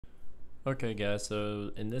Okay guys,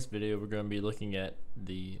 so in this video we're going to be looking at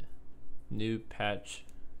the new patch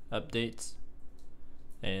updates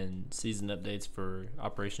and season updates for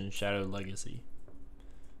Operation Shadow Legacy.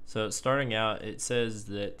 So starting out, it says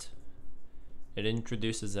that it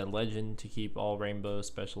introduces a legend to keep all Rainbow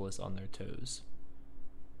specialists on their toes.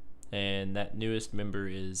 And that newest member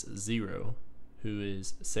is Zero, who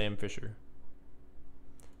is Sam Fisher.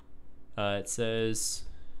 It says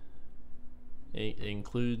it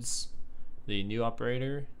includes the new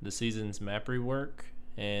operator, the season's map rework,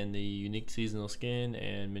 and the unique seasonal skin,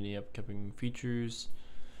 and many upcoming features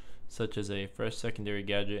such as a fresh secondary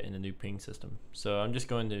gadget and a new ping system. So I'm just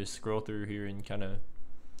going to scroll through here and kind of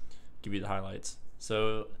give you the highlights.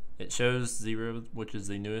 So it shows Zero, which is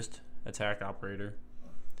the newest attack operator,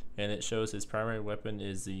 and it shows his primary weapon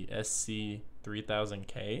is the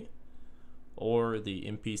SC3000K or the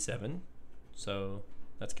MP7, so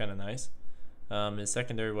that's kind of nice. His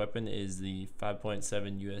secondary weapon is the 5.7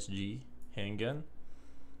 USG handgun.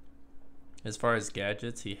 As far as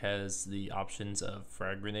gadgets, he has the options of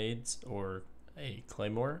frag grenades or a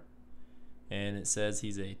claymore, and it says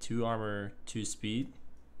he's a 2 armor 2 speed.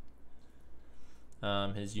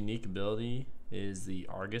 His unique ability is the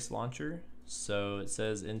Argus launcher, so it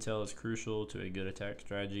says intel is crucial to a good attack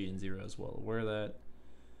strategy, and Zero is well aware of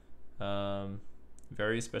that.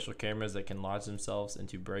 Various special cameras that can lodge themselves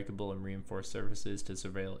into breakable and reinforced surfaces to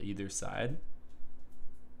surveil either side.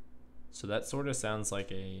 So that sort of sounds like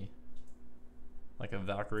a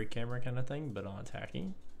Valkyrie camera kind of thing, but on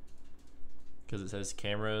attacking, because it says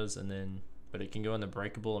cameras, and then but it can go into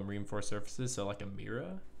breakable and reinforced surfaces, so like a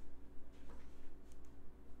mirror.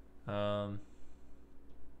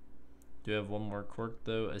 Do have one more quirk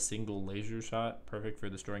though, a single laser shot, perfect for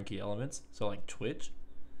destroying key elements, so like Twitch.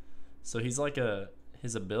 So he's like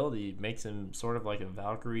his ability makes him sort of like a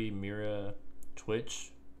Valkyrie, Mira,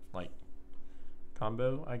 Twitch like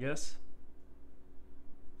combo, I guess.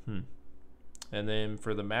 And then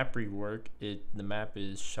for the map rework, the map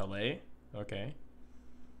is Chalet. Okay.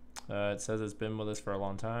 It says it's been with us for a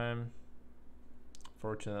long time.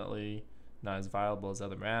 Fortunately, not as viable as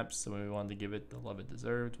other maps, so we wanted to give it the love it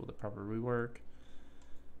deserved with a proper rework.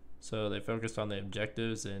 So they focused on the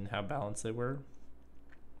objectives and how balanced they were.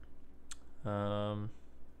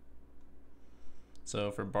 So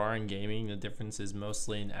for bar and gaming, the difference is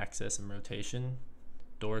mostly in access and rotation.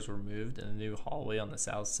 Doors were moved, and a new hallway on the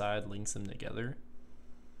south side links them together.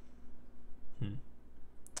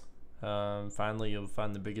 Finally, you'll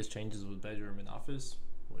find the biggest changes with bedroom and office,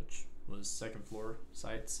 which was second floor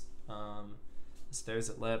sites. The stairs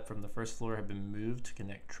that led from the first floor have been moved to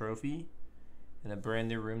connect trophy, and a brand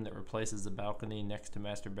new room that replaces the balcony next to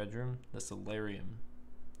master bedroom, the solarium.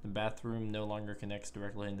 The bathroom no longer connects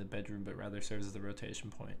directly into the bedroom, but rather serves as the rotation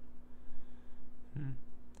point.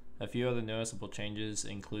 A few other noticeable changes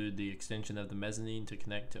include the extension of the mezzanine to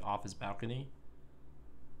connect to office balcony,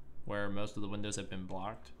 where most of the windows have been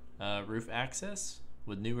blocked. Roof access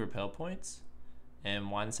with new rappel points, and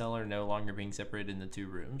wine cellar no longer being separated into 2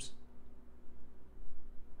 rooms.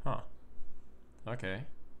 Okay.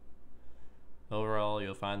 Overall,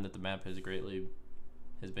 you'll find that the map has been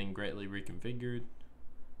greatly reconfigured,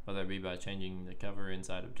 whether it be by changing the cover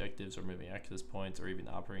inside objectives or moving access points or even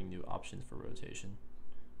offering new options for rotation.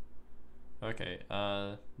 Okay,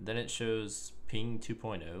 then it shows ping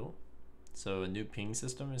 2.0. So a new ping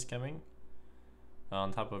system is coming.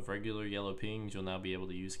 On top of regular yellow pings, you'll now be able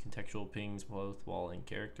to use contextual pings both while in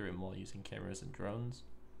character and while using cameras and drones.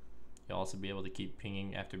 You'll also be able to keep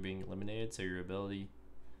pinging after being eliminated, so your ability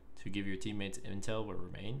to give your teammates intel will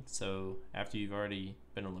remain. So after you've already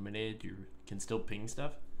been eliminated, you can still ping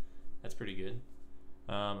stuff. That's pretty good.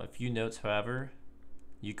 A few notes, however.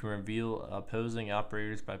 You can reveal opposing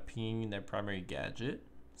operators by pinging their primary gadget.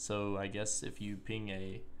 So I guess if you ping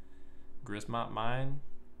a Grismot mine,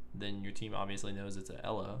 then your team obviously knows it's a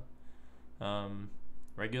Ella.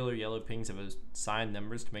 Regular yellow pings have assigned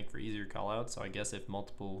numbers to make for easier callouts. So I guess if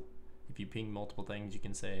you ping multiple things, you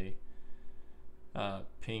can say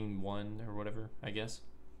ping 1 or whatever, I guess.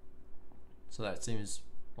 So that seems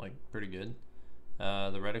like pretty good.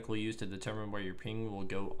 The reticle used to determine where your ping will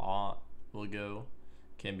go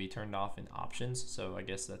can be turned off in options. So I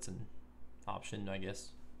guess that's an option,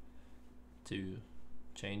 to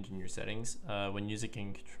change in your settings. When using a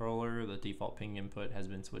controller, the default ping input has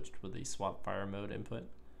been switched with the swap fire mode input.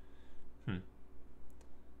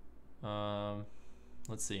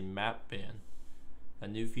 Let's see, map ban. A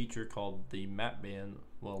new feature called the map ban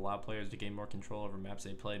will allow players to gain more control over maps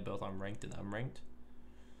they play, both on ranked and unranked.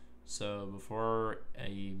 So before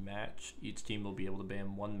a match, each team will be able to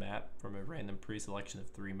ban 1 map from a random pre-selection of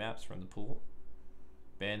 3 maps from the pool.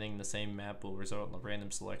 Banning the same map will result in a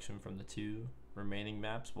random selection from the 2 remaining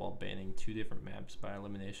maps, while banning 2 different maps by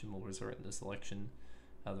elimination will result in the selection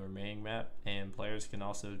of the remaining map, and players can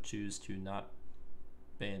also choose to not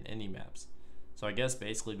ban any maps. So I guess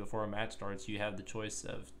basically before a match starts, you have the choice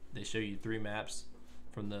of, they show you 3 maps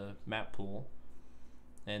from the map pool,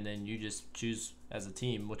 and then you just choose as a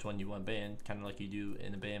team which one you want banned, kind of like you do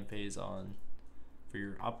in the ban phase for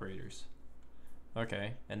your operators.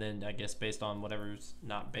 Okay, and then I guess based on whatever's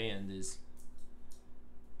not banned is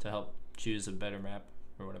to help choose a better map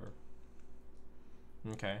or whatever.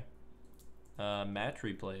 Okay. Match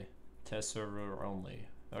replay, test server only.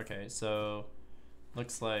 Okay, so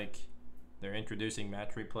looks like they're introducing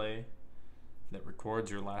match replay that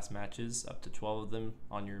records your last matches, up to 12 of them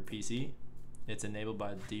on your PC. It's enabled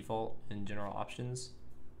by default in general options.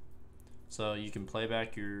 So you can play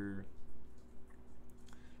back your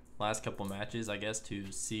last couple matches, I guess,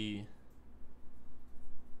 to see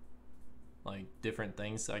like different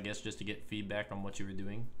things, I guess, just to get feedback on what you were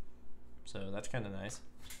doing. So that's kind of nice.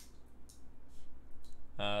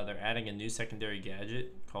 They're adding a new secondary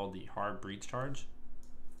gadget called the hard breach charge.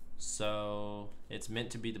 So it's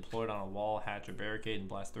meant to be deployed on a wall, hatch, or barricade and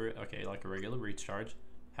blast through it. Okay, like a regular breach charge.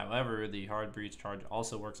 However, the hard breach charge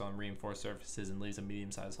also works on reinforced surfaces and leaves a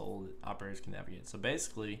medium-sized hole that operators can navigate. So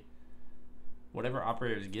basically, whatever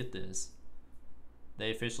operators get this,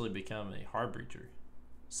 they officially become a hard breacher.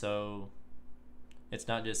 So it's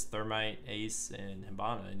not just Thermite, Ace, and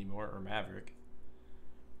Hibana anymore, or Maverick.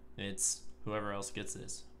 It's whoever else gets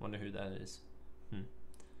this. Wonder who that is.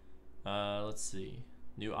 Let's see.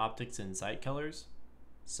 New optics and sight colors.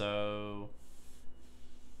 So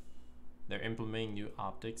they're implementing new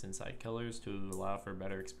optics and sight colors to allow for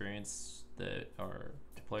better experience that are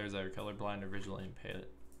to players that are colorblind or visually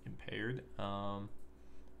impaired.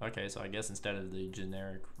 Okay, so I guess instead of the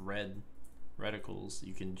generic red reticles,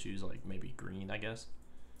 you can choose like maybe green, I guess.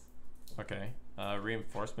 Okay,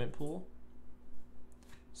 reinforcement pool.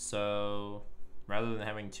 So rather than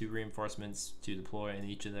having 2 reinforcements to deploy in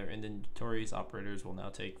each of their inventories, operators will now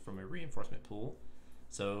take from a reinforcement pool.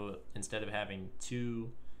 So instead of having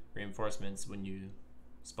 2 reinforcements when you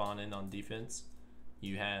spawn in on defense,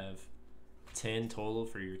 you have 10 total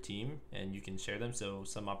for your team, and you can share them. So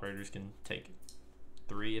some operators can take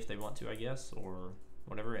 3 if they want to, I guess, or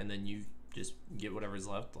whatever, and then you just get whatever's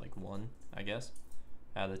left, like 1, I guess,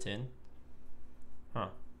 out of the 10.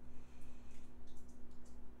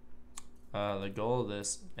 The goal of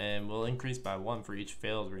this, and will increase by 1 for each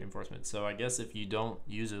failed reinforcement. So I guess if you don't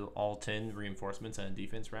use all 10 reinforcements in a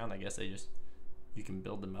defense round, I guess you can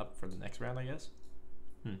build them up for the next round, I guess.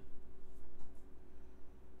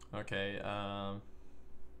 Okay,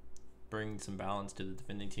 bring some balance to the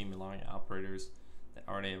defending team, allowing operators that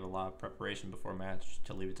already have a lot of preparation before match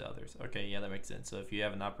to leave it to others. Okay, yeah, that makes sense. So if you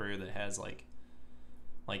have an operator that has like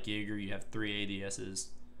Jaeger, you have 3 ADSs,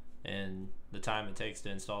 and the time it takes to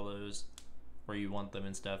install those where you want them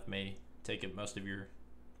and stuff may take up most of your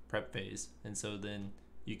prep phase, and so then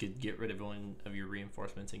you could get rid of one of your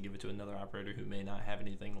reinforcements and give it to another operator who may not have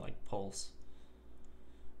anything like Pulse,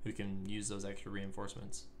 who can use those extra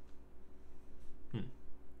reinforcements.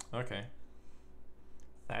 Okay.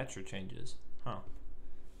 Thatcher changes.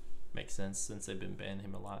 Makes sense since they've been banning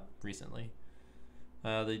him a lot recently.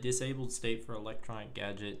 The disabled state for electronic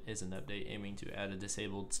gadget is an update aiming to add a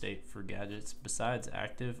disabled state for gadgets besides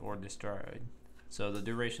active or destroyed. So the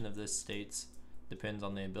duration of this states depends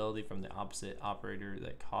on the ability from the opposite operator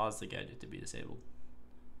that caused the gadget to be disabled.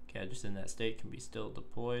 Gadgets in that state can be still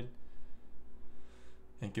deployed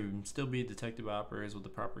and can still be detected by operators with the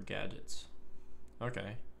proper gadgets.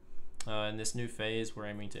 Okay. In this new phase, we're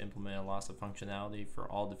aiming to implement a loss of functionality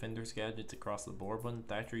for all Defender's gadgets across the board when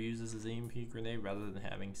Thatcher uses his EMP grenade, rather than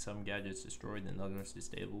having some gadgets destroyed and others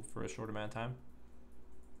disabled for a short amount of time.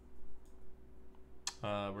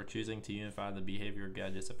 We're choosing to unify the behavior of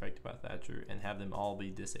gadgets affected by Thatcher and have them all be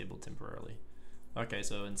disabled temporarily. Okay,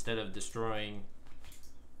 so instead of destroying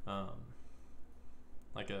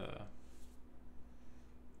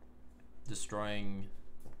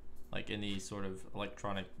like any sort of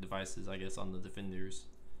electronic devices, I guess, on the Defender's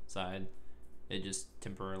side, it just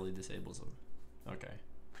temporarily disables them. Okay.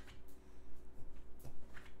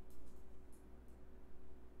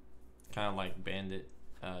 Kind of like Bandit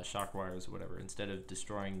shock wires or whatever. Instead of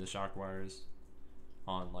destroying the shock wires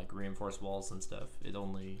on like reinforced walls and stuff, it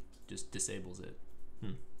only just disables it.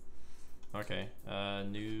 Okay.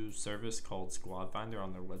 New service called Squad Finder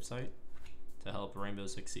on their website to help Rainbow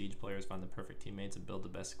Six Siege players find the perfect teammates and build the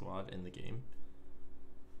best squad in the game.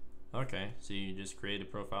 Okay, so you just create a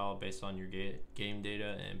profile based on your game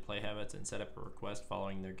data and play habits and set up a request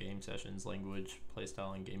following their game sessions, language,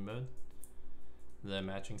 playstyle, and game mode. The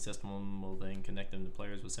matching system will then connect them to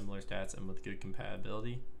players with similar stats and with good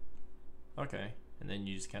compatibility. Okay, and then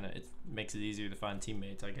you just it makes it easier to find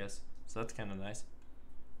teammates, I guess. So that's kind of nice.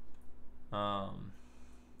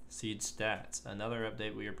 Seed stats. Another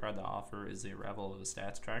update we are proud to offer is the arrival of a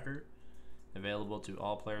stats tracker, available to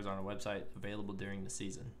all players on our website, available during the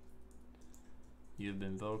season. You have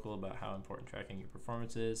been vocal about how important tracking your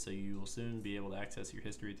performance is, so you will soon be able to access your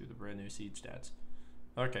history through the brand new Seed stats.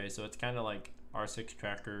 Okay, so it's kind of like R6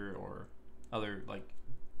 tracker or other like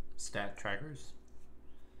stat trackers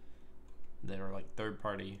that are like third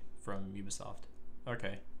party from Ubisoft.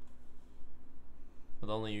 Okay. With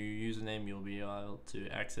only your username, you'll be able to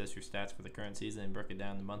access your stats for the current season and break it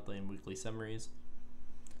down to monthly and weekly summaries.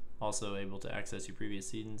 Also able to access your previous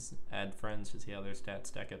seasons, add friends to see how their stats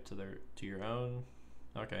stack up to your own.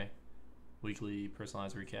 Okay. Weekly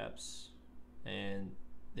personalized recaps and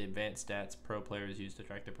the advanced stats pro players use to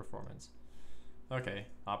track their performance. Okay.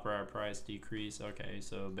 Operator price decrease. Okay,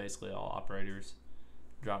 so basically all operators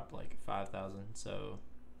dropped like 5,000. So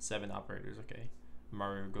 7 operators. Okay.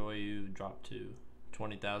 Mario Goyu dropped to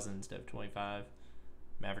 20,000 instead of 25.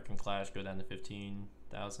 Maverick and Clash go down to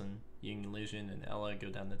 15,000. Ying Illusion and Ella go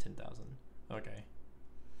down to 10,000. Okay.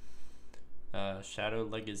 Shadow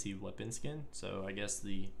Legacy weapon skin. So I guess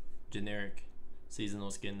the generic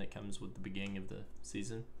seasonal skin that comes with the beginning of the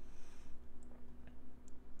season.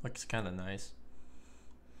 Looks kind of nice.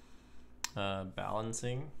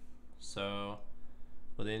 Balancing. So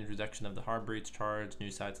with the introduction of the hard breach charge,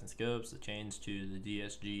 new sights and scopes, the change to the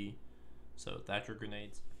DSG, so Thatcher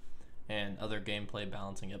grenades, and other gameplay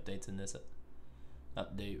balancing updates in this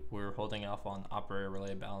update. We're holding off on operator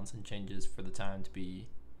relay balance and changes for the time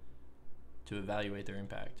to evaluate their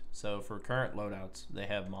impact. So for current loadouts, they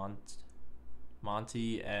have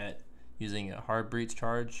Monty at using a hard breach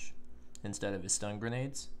charge instead of his stun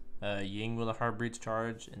grenades. Ying with a hard breach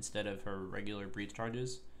charge instead of her regular breach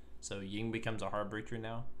charges. So Ying becomes a hard breacher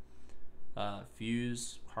now.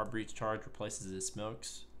 Fuse hard breach charge replaces his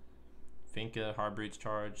smokes. Finka hard breach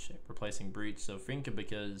charge replacing breach. So Finka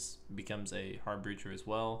becomes a hard breacher as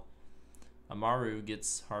well. Amaru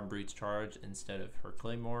gets hard breach charge instead of her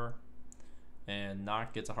claymore. And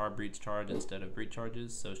Nock gets a hard breach charge instead of breach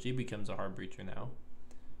charges. So she becomes a hard breacher now.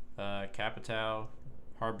 Capitao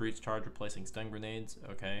hard breach charge replacing stun grenades.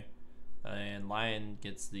 Okay. And Lion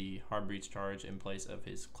gets the hard breach charge in place of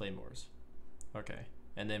his claymores. Okay.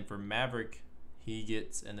 And then for Maverick, he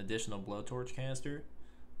gets an additional blowtorch canister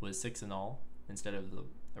with 6 in all instead of the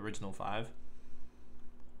original 5.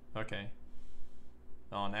 Okay.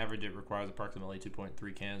 On average, it requires approximately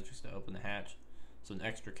 2.3 canisters to open the hatch, so an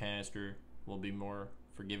extra canister will be more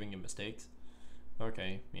forgiving of mistakes.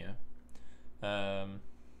 Okay, yeah.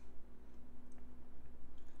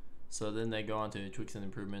 So then they go on to tweaks and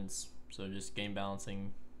improvements. So just game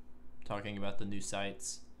balancing, talking about the new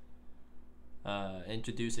sights,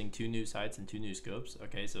 introducing 2 new sights and 2 new scopes.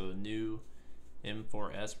 Okay, so a new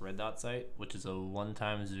M4S red dot sight, which is a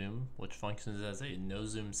one-time zoom, which functions as a no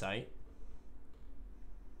zoom sight.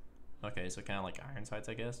 Okay, so kind of like iron sights,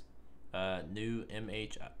 I guess. New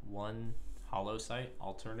MH1 hollow sight,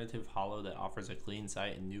 alternative hollow that offers a clean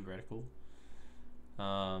sight and new reticle.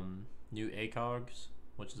 New ACOGs,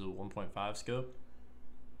 which is a 1.5 scope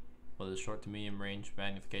with a short to medium range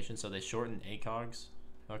magnification. So they shorten ACOGs.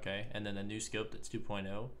 Okay, and then a new scope that's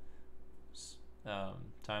 2.0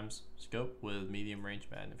 times scope with medium range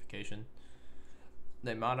magnification.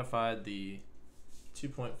 They modified the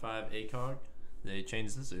 2.5 ACOG. They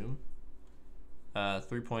changed the zoom.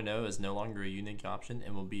 3.0 is no longer a unique option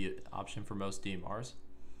and will be an option for most DMRs.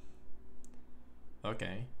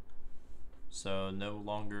 Okay, so no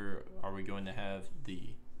longer are we going to have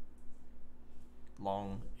the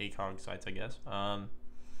long ACOG sights, I guess.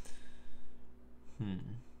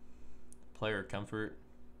 Player comfort.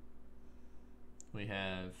 We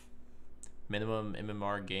have minimum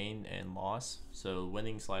MMR gain and loss. So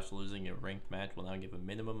winning / losing a ranked match will now give a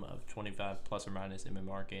minimum of 25 plus or minus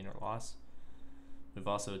MMR gain or loss. We've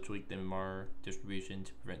also tweaked the MMR distribution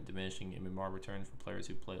to prevent diminishing MMR returns for players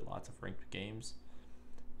who play lots of ranked games.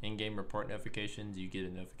 In-game report notifications, you get a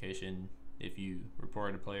notification if you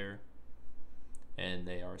report a player and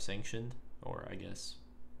they are sanctioned, or I guess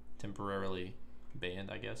temporarily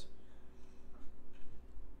banned, I guess.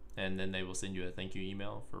 And then they will send you a thank you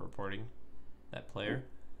email for reporting that player.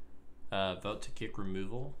 Vote to kick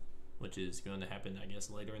removal, which is going to happen, I guess,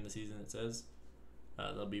 later in the season, it says.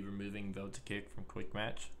 They'll be removing vote to kick from quick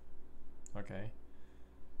match. Okay.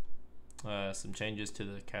 some changes to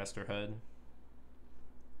the caster HUD.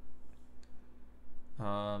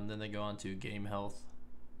 Then they go on to game health,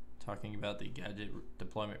 talking about the gadget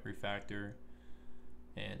deployment refactor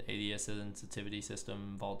and ADS sensitivity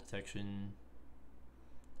system, vault detection,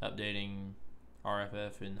 updating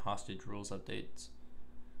RFF and hostage rules updates,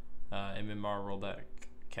 MMR rollback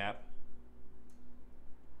cap,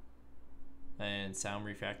 and sound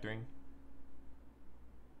refactoring.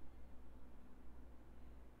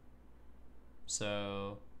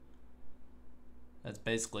 So that's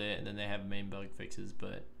basically it. And then they have main bug fixes,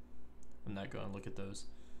 but I'm not going to look at those.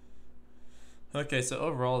 Okay, so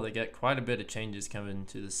overall they got quite a bit of changes coming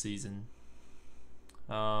to the season.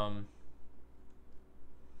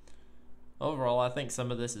 Overall, I think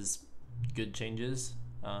some of this is good changes.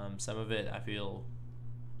 Some of it I feel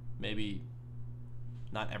maybe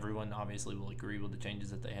not everyone obviously will agree with the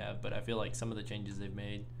changes that they have, but I feel like some of the changes they've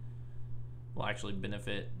made will actually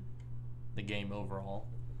benefit the game overall.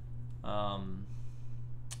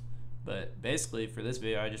 But basically for this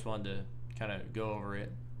video I just wanted to kind of go over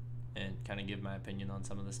it and kind of give my opinion on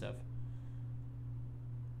some of the stuff.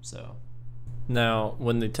 So now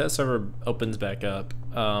when the test server opens back up,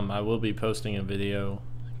 I will be posting a video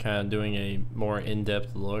kind of doing a more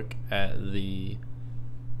in-depth look at the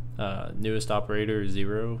newest operator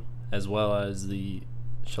 0 as well as the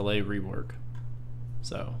Chalet rework.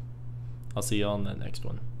 So I'll see you all in that next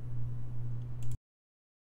one.